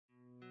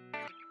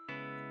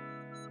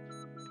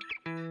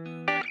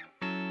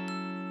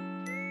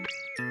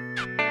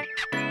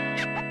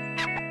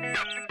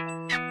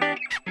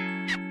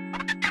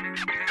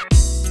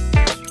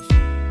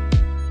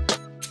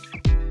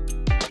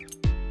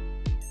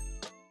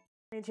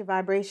Energy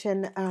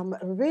vibration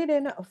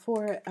reading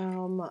for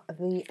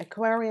the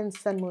Aquarian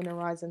Sun, Moon, and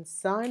Rising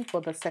sign for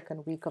the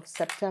second week of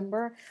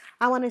September.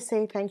 I want to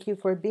say thank you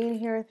for being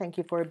here. Thank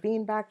you for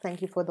being back.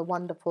 Thank you for the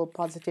wonderful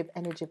positive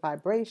energy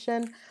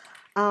vibration.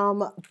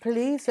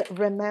 Please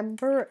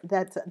remember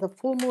that the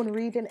full moon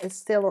reading is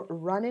still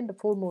running. The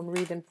full moon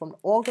reading from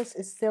August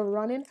is still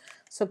running.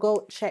 So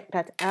go check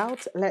that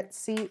out. Let's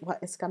see what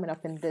is coming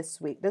up in this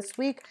week. This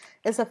week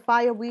is a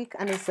fire week,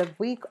 and it's a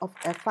week of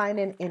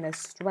finding inner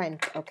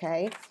strength,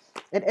 okay?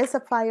 It is a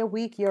fire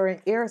week. You're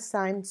an air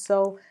sign,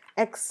 so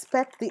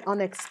expect the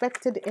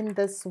unexpected in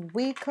this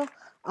week.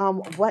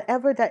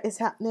 Whatever that is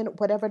happening,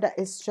 whatever that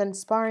is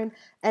transpiring,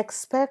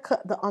 expect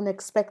the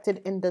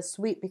unexpected in this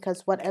week,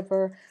 because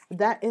whatever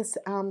that is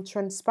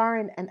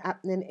transpiring and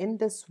happening in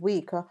this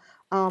week,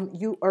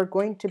 you are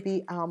going to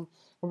be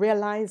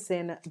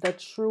realizing the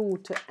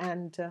truth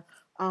and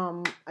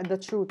the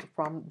truth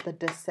from the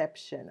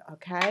deception.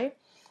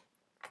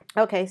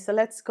 Okay, so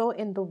let's go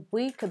in the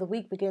week. The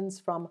week begins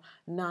from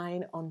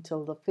 9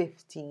 until the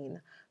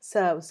 15th.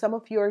 So some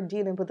of you are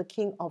dealing with the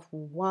King of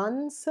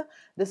Wands.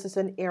 This is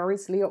an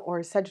Aries, Leo,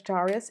 or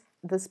Sagittarius.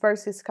 This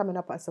person is coming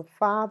up as a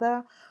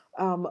father,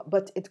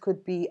 but it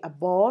could be a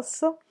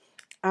boss.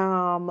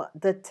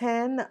 The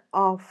 10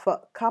 of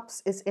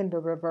Cups is in the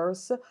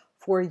reverse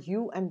for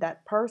you and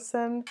that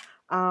person.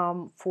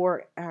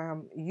 For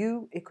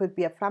you, it could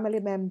be a family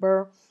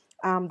member.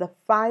 The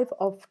 5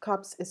 of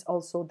Cups is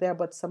also there,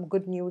 but some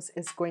good news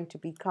is going to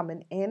be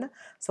coming in.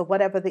 So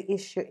whatever the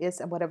issue is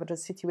and whatever the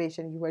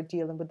situation you are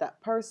dealing with that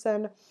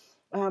person,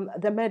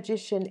 the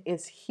Magician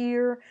is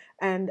here,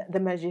 and the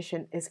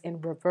Magician is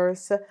in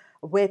reverse,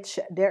 which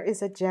there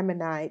is a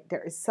Gemini.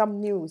 There is some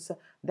news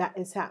that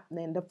is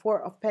happening. The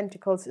 4 of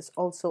Pentacles is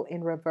also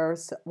in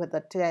reverse with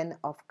the 10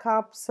 of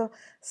Cups.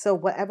 So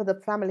whatever the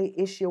family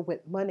issue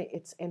with money,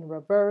 it's in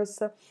reverse.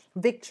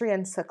 Victory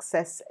and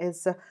success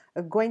is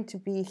going to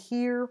be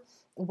here.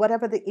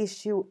 Whatever the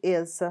issue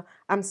is,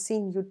 I'm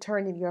seeing you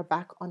turning your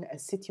back on a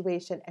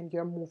situation and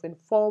you're moving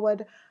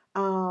forward.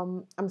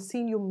 I'm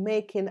seeing you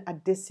making a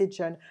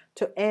decision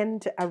to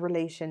end a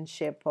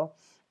relationship,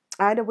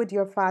 either with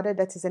your father,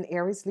 that is an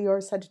Aries, Leo,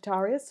 or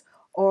Sagittarius,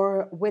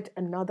 or with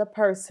another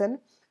person.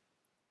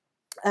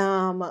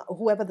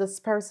 Whoever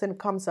this person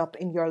comes up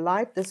in your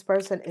life, this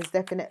person is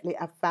definitely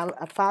a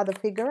father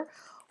figure.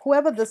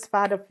 Whoever this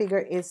father figure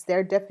is,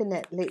 they're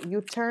definitely,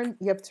 you've turned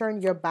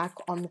your back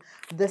on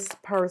this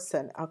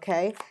person.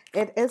 Okay,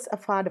 it is a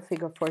father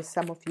figure for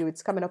some of you.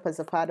 It's coming up as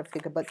a father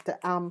figure, but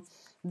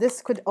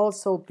this could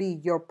also be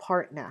your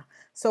partner.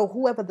 So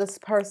whoever this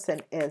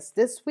person is,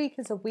 this week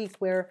is a week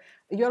where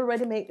you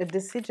already make the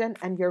decision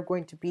and you're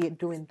going to be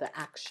doing the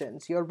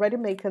actions. You're already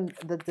making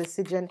the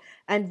decision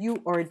and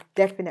you are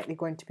definitely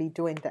going to be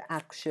doing the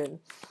action.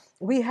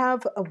 We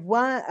have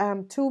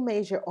two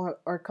major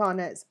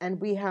arcanas,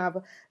 and we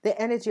have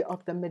the energy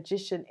of the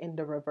Magician in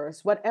the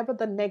reverse. Whatever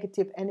the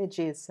negative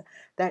energies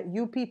that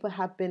you people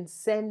have been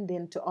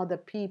sending to other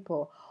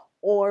people,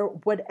 or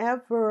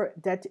whatever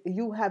that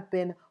you have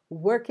been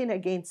working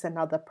against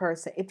another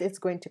person, it is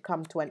going to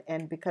come to an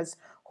end, because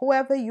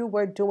whoever you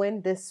were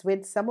doing this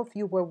with, some of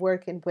you were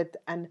working with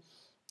an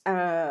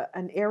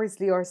Aries,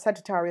 Leo, or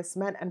Sagittarius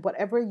man, and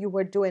whatever you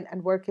were doing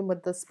and working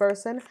with this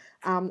person,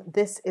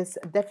 this is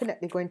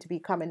definitely going to be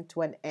coming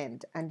to an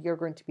end, and you're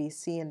going to be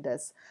seeing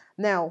this.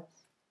 Now,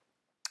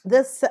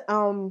 this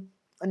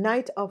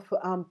Knight of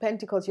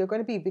Pentacles, you're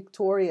going to be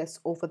victorious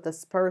over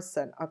this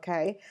person.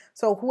 Okay,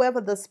 so whoever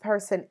this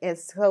person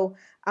is, so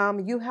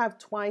you have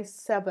twice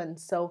 7.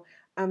 So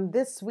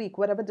this week,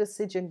 whatever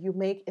decision you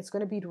make, it's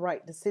going to be the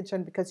right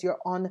decision, because you're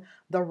on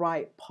the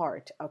right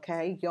part.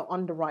 Okay, you're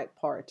on the right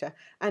part,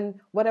 and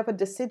whatever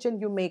decision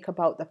you make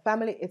about the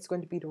family, it's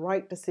going to be the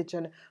right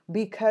decision,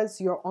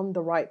 because you're on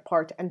the right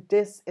part. And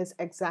this is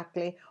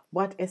exactly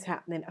what is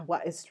happening and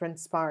what is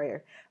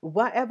transpired.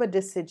 Whatever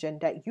decision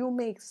that you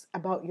make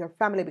about your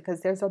family,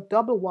 because there's a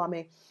double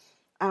whammy.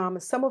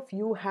 Some of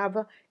you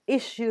have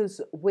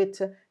issues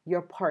with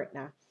your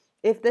partner.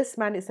 If this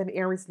man is an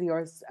Aries,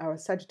 Leo, or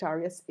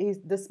Sagittarius,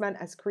 this man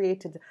has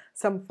created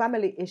some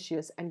family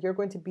issues, and you're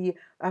going to be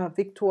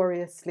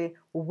victoriously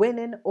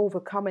winning,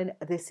 overcoming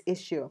this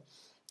issue.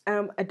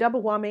 A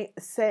double whammy,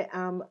 say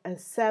a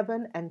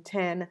 7 and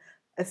 10,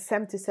 a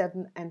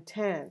 77 and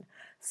 10.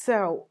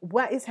 So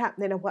what is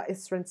happening and what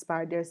is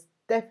transpired? There's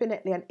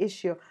definitely an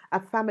issue, a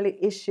family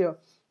issue,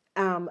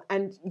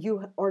 and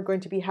you are going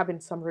to be having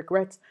some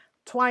regrets.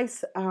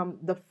 Twice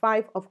the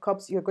 5 of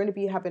Cups, you're going to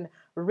be having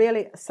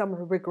really some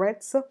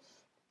regrets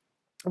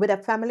with a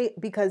family,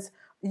 because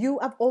you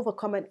have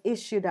overcome an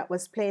issue that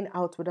was playing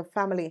out with a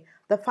family.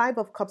 The 5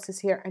 of Cups is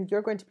here, and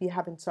you're going to be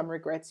having some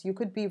regrets. You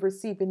could be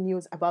receiving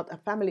news about a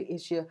family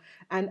issue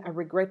and a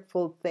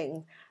regretful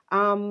thing.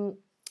 Some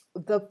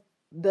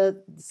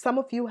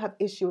of you have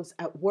issues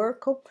at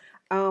work.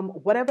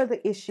 Whatever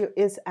the issue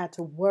is at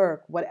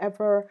work,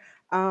 whatever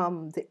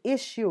the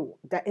issue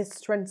that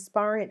is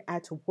transpiring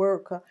at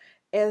work,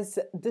 is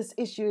this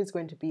issue is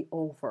going to be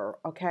over.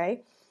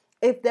 Okay,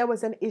 if there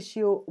was an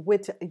issue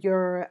with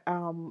your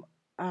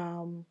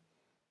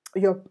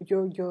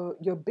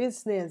your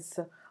business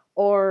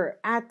or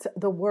at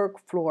the work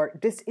floor,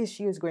 this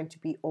issue is going to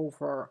be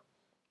over.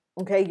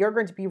 Okay, you're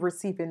going to be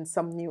receiving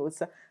some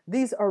news.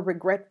 These are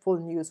regretful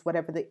news,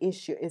 whatever the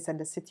issue is and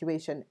the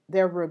situation.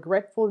 They're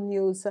regretful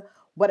news,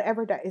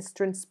 whatever that is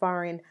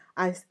transpiring.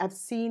 I've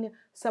seen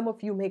some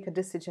of you make a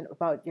decision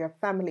about your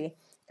family,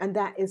 and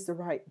that is the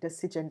right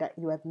decision that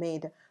you have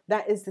made.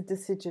 That is the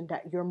decision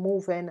that you're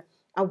moving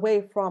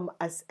away from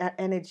as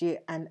energy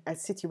and a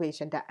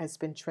situation that has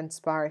been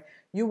transpired.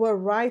 You were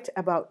right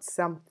about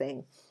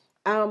something.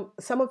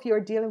 Some of you are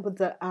dealing with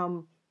the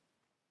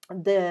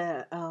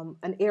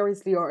an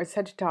Aries, Leo, or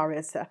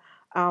Sagittarius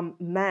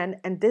man,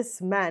 and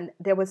this man,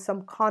 there was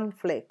some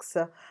conflicts,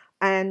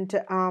 and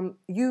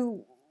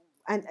you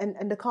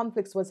and the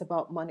conflicts was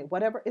about money.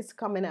 Whatever is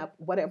coming up,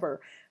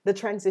 whatever the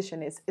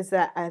transition is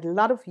that a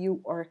lot of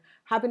you are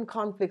having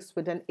conflicts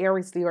with an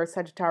Aries, Leo, or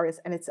Sagittarius,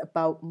 and it's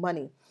about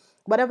money.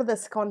 Whatever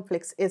this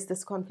conflict is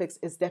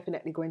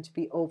definitely going to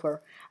be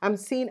over. I'm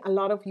seeing a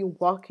lot of you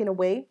walking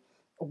away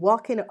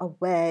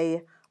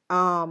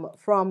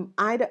from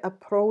either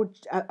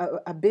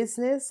a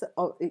business,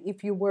 or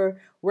if you were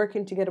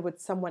working together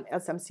with someone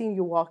else. I'm seeing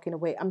you walking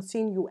away. I'm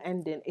seeing you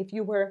ending. If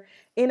you were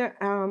in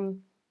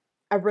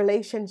a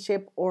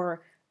relationship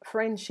or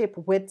friendship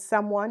with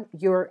someone,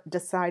 you're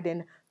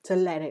deciding to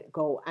let it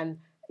go. And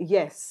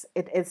yes,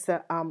 it is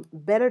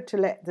better to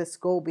let this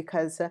go,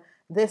 because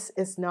this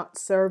is not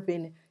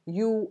serving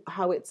you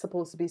how it's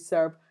supposed to be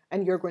served,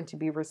 and you're going to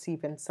be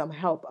receiving some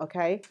help.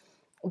 Okay,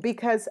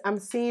 because I'm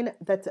seeing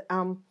that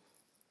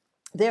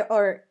there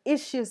are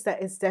issues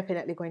that is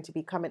definitely going to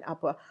be coming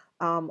up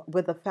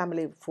with the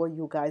family for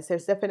you guys.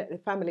 There's definitely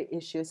family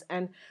issues,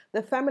 and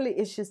the family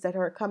issues that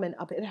are coming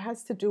up, it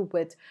has to do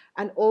with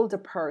an older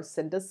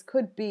person. This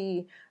could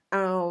be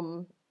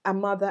a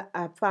mother,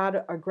 a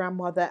father, a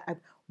grandmother,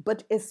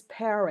 but it's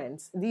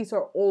parents. These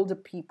are older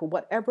people.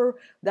 Whatever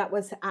that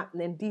was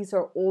happening, these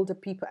are older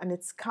people, and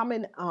it's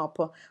coming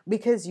up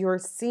because you're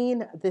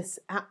seeing this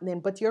happening,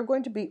 but you're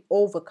going to be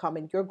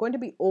overcoming. You're going to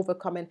be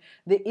overcoming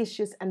the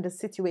issues and the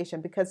situation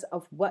because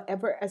of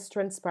whatever has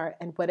transpired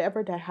and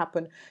whatever that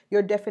happened.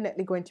 You're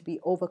definitely going to be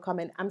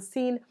overcoming. I'm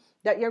seeing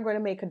that you're going to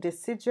make a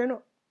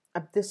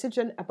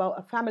decision about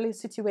a family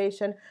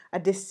situation, a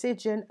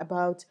decision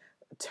about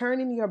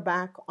turning your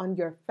back on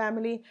your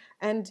family.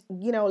 And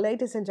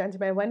ladies and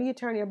gentlemen, when you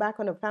turn your back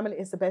on a family,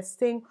 is the best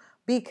thing,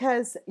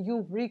 because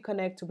you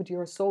reconnect with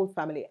your soul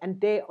family, and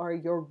they are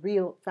your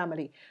real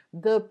family.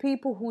 The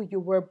people who you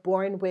were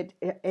born with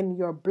in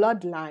your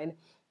bloodline,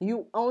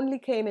 you only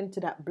came into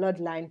that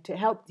bloodline to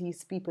help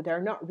these people.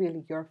 They're not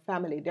really your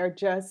family. They're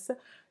just,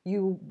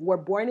 you were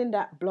born in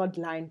that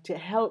bloodline to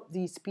help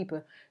these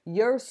people,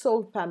 your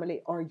soul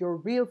family or your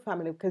real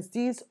family, because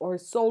these are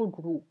soul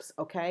groups.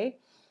 Okay,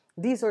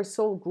 these are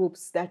soul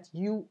groups that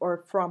you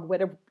are from,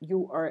 whether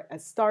you are a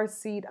star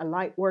seed, a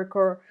light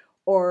worker,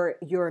 or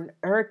you're an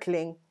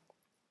earthling.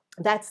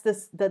 That's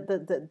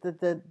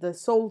the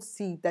soul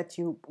seed that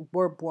you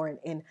were born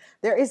in.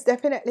 There is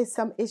definitely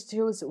some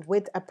issues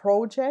with a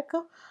project.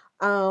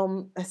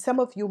 Some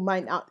of you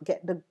might not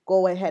get the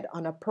go ahead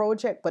on a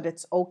project, but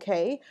it's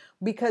okay,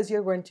 because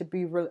you're going to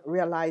be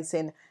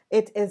realizing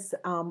it is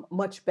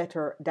much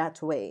better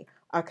that way.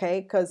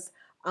 Okay, because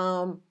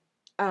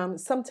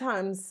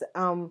sometimes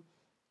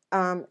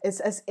it's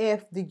as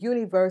if the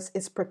universe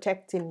is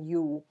protecting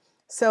you.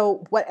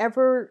 So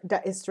whatever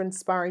that is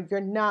transpiring,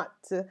 you're not,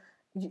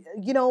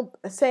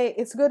 say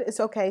it's good, it's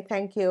okay,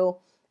 thank you,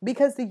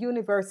 because the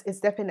universe is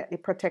definitely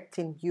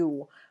protecting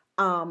you,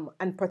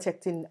 and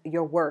protecting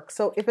your work.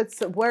 So if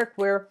it's work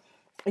where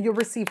you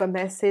receive a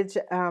message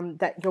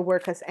that your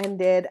work has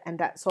ended and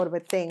that sort of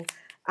a thing,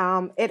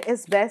 it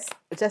is best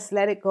just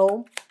let it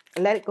go,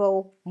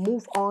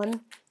 move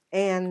on,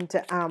 and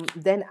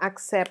then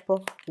accept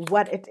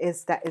what it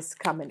is that is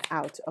coming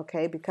out.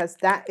 Okay, because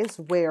that is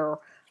where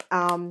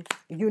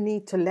you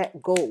need to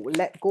let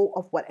go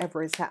of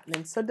whatever is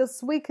happening. So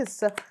this week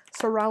is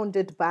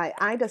surrounded by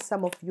either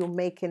some of you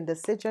making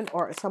decision,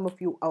 or some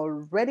of you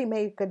already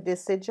make a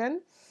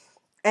decision,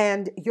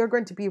 and you're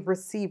going to be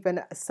receiving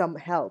some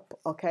help.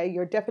 Okay,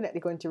 you're definitely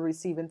going to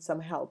receiving some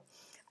help,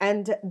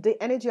 and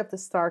the energy of the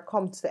star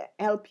comes to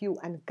help you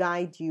and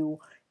guide you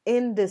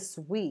in this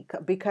week,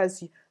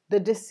 because the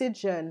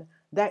decision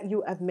that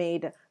you have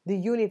made, the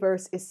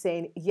universe is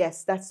saying,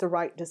 yes, that's the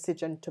right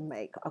decision to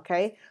make.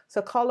 Okay, so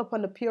call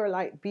upon the pure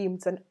light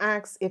beams and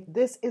ask if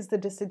this is the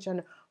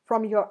decision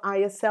from your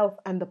higher self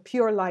and the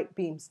pure light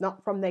beams,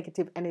 not from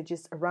negative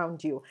energies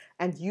around you,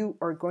 and you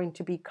are going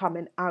to be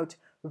coming out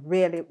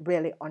really,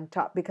 really on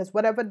top, because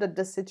whatever the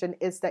decision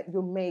is that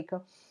you make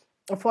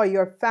for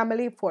your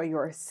family, for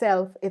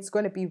yourself, it's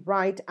going to be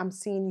right. I'm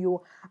seeing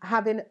you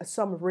having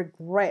some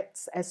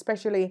regrets,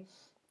 especially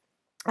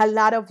a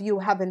lot of you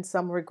having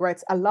some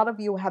regrets, a lot of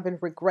you having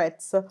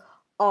regrets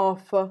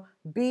of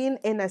being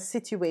in a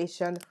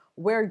situation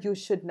where you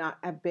should not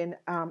have been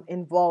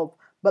involved,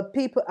 but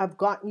people have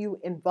gotten you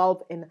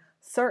involved in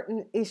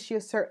certain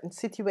issues, certain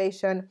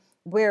situation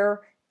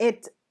where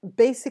it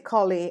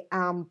basically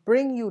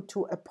bring you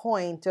to a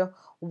point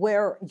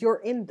where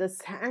you're in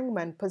this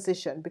hangman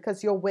position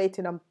because you're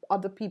waiting on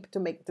other people to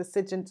make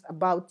decisions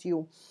about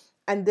you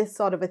and this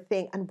sort of a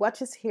thing. And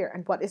what is here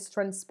and what is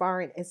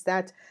transpiring is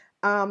that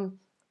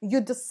you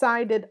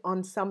decided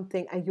on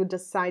something and you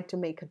decide to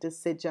make a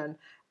decision,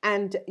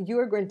 and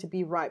you're going to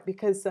be right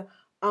because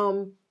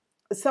um,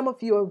 some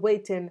of you are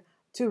waiting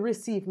to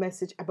receive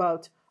message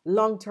about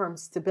long-term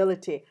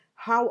stability.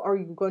 How are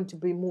you going to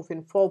be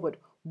moving forward?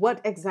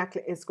 What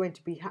exactly is going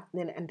to be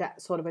happening and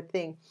that sort of a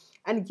thing.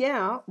 And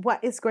yeah,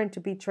 what is going to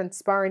be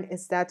transpiring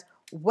is that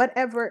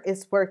whatever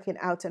is working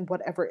out and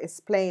whatever is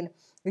playing,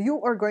 you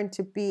are going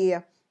to be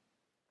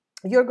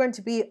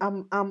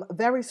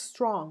very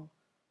strong.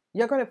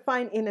 You're going to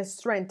find inner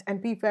strength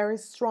and be very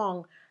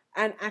strong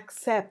and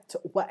accept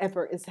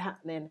whatever is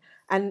happening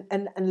and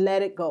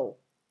let it go.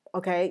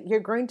 Okay, you're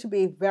going to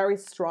be very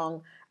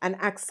strong and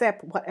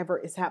accept whatever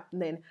is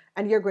happening,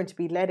 and you're going to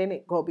be letting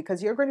it go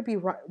because you're going to be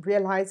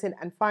realizing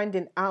and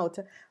finding out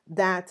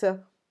that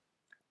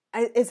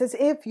it's as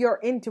if your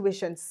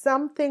intuition,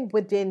 something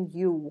within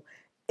you,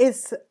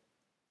 is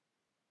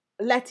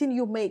letting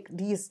you make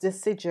these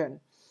decisions,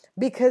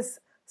 because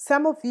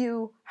some of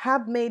you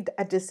have made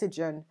a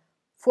decision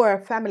for a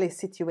family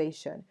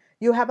situation.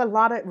 You have a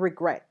lot of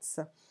regrets.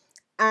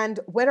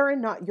 And whether or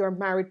not you're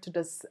married to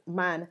this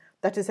man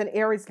that is an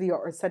Aries, Leo,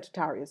 or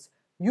Sagittarius,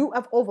 you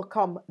have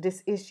overcome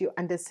this issue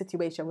and this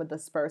situation with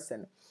this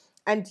person.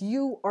 And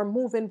you are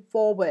moving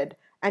forward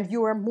and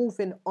you are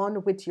moving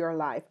on with your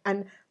life.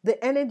 And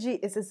the energy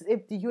is as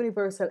if the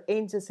universal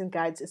angels and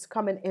guides is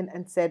coming in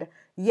and said,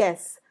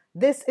 yes,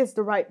 this is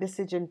the right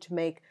decision to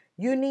make.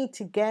 You need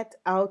to get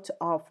out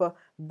of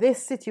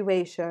this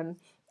situation,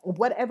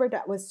 whatever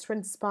that was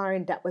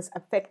transpiring, that was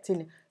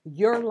affecting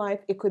your life.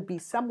 It could be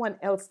someone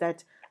else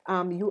that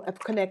you have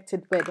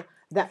connected with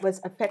that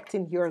was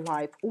affecting your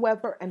life,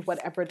 whoever and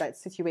whatever that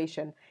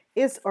situation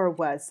is or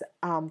was.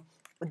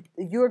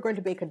 You're going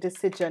to make a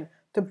decision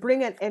to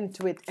bring an end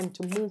to it and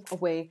to move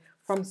away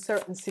from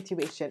certain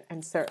situation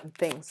and certain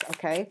things.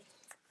 Okay,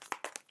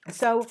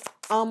 so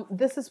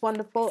this is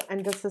wonderful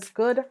and this is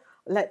good.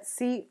 Let's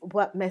see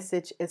what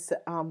message is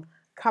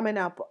coming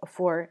up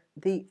for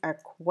the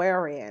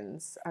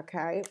Aquarians.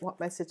 Okay, what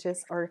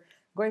messages are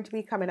going to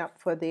be coming up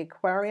for the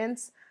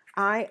Aquarians?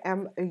 I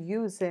am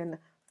using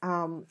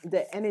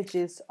the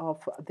energies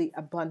of the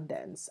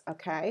abundance.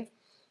 Okay,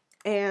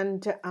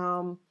 and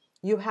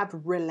you have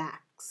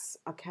relax.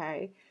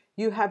 Okay,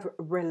 you have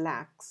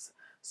relax.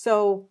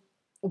 So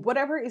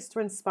whatever is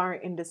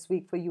transpiring in this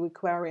week for you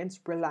Aquarians,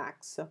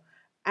 relax.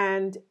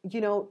 And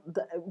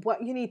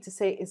what you need to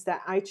say is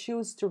that I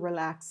choose to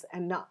relax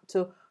and not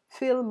to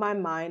fill my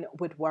mind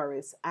with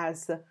worries,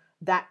 as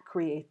that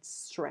creates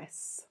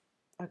stress.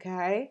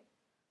 Okay,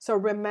 so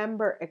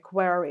remember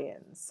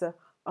Aquarians.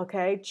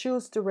 Okay,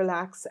 choose to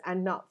relax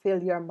and not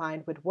fill your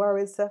mind with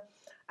worries,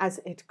 as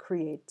it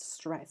creates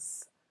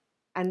stress.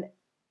 And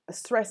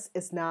stress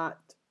is not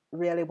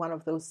really one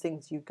of those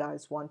things you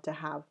guys want to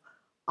have.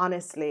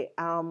 Honestly,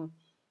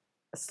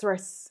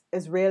 stress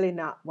is really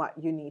not what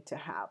you need to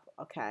have.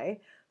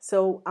 Okay,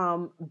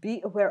 so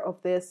be aware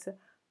of this.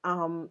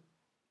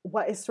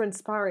 What is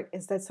transpiring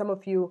is that some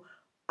of you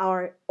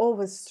are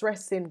over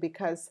stressing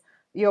because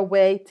you're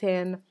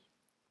waiting,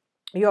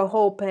 you're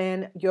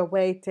hoping, you're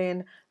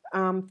waiting,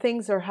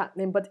 things are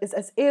happening, but it's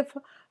as if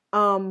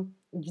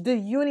the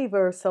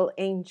universal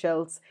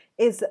angels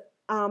is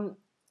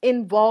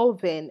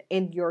involving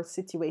in your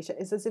situation.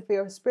 It's as if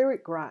your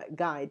spirit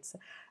guides.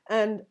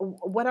 And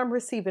what I'm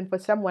receiving for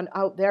someone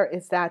out there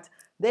is that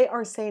they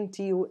are saying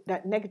to you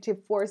that negative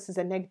forces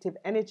and negative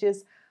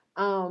energies,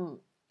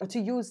 to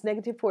use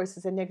negative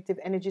forces and negative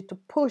energy to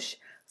push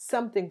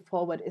something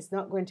forward, is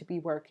not going to be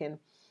working.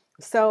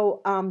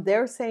 So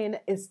they're saying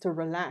is to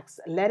relax,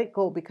 let it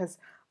go, because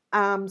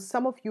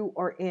some of you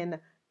are in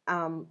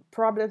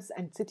problems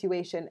and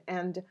situation,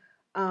 and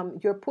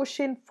you're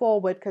pushing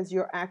forward because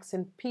you're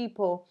asking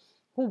people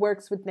who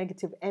works with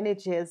negative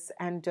energies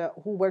and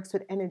who works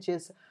with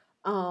energies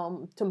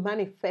to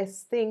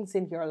manifest things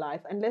in your life.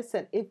 And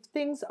listen, if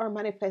things are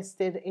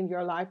manifested in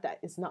your life that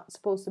is not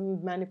supposed to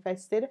be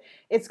manifested,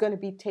 it's going to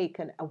be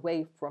taken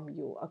away from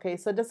you. Okay,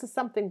 so this is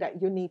something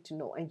that you need to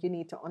know and you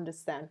need to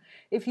understand.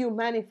 If you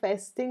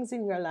manifest things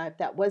in your life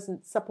that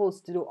wasn't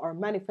supposed to do, or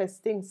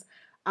manifest things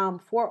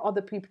for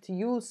other people to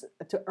use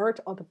to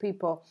hurt other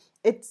people,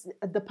 it's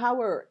the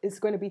power is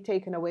going to be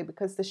taken away,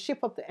 because the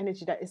shift of the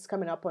energy that is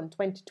coming up on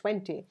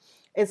 2020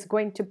 is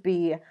going to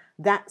be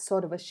that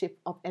sort of a shift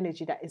of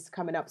energy that is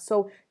coming up.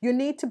 So you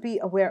need to be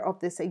aware of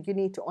this, and you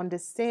need to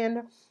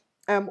understand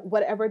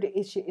whatever the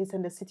issue is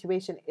and the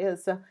situation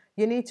is,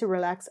 you need to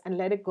relax and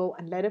let it go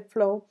and let it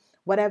flow.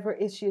 Whatever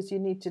issues you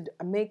need to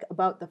make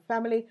about the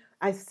family,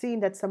 I've seen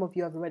that some of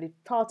you have already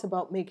thought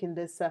about making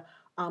this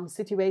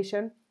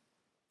situation.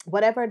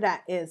 Whatever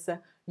that is,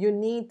 you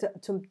need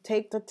to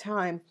take the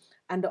time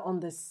and the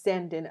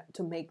understanding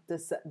to make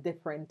this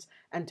different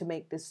and to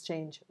make this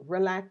change.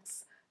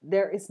 Relax.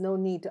 There is no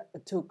need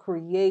to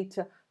create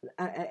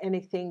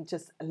anything.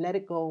 Just let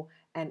it go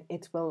and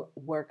it will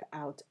work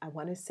out. I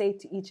want to say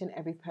to each and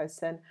every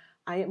person,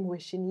 I am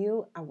wishing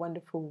you a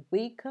wonderful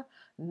week.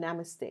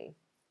 Namaste.